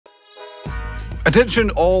Attention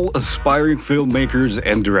all aspiring filmmakers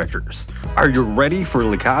and directors. Are you ready for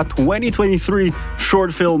Likha 2023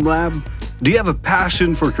 Short Film Lab? Do you have a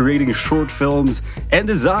passion for creating short films and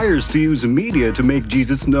desires to use media to make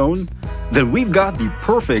Jesus known? Then we've got the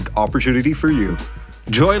perfect opportunity for you.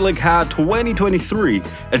 Join Likha 2023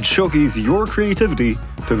 and showcase your creativity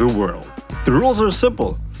to the world. The rules are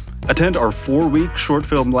simple. Attend our 4-week short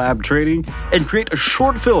film lab training and create a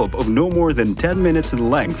short film of no more than 10 minutes in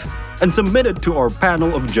length and submit it to our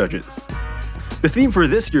panel of judges. The theme for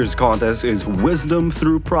this year's contest is Wisdom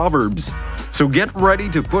Through Proverbs. So get ready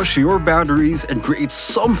to push your boundaries and create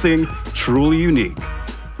something truly unique.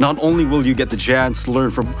 Not only will you get the chance to learn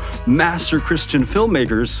from master Christian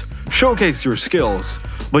filmmakers, showcase your skills,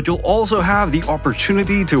 but you'll also have the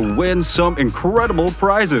opportunity to win some incredible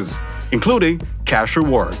prizes, including cash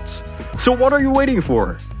rewards. So what are you waiting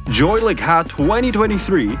for? Join Likha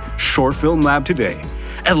 2023 Short Film Lab today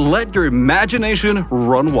and let your imagination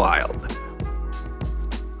run wild.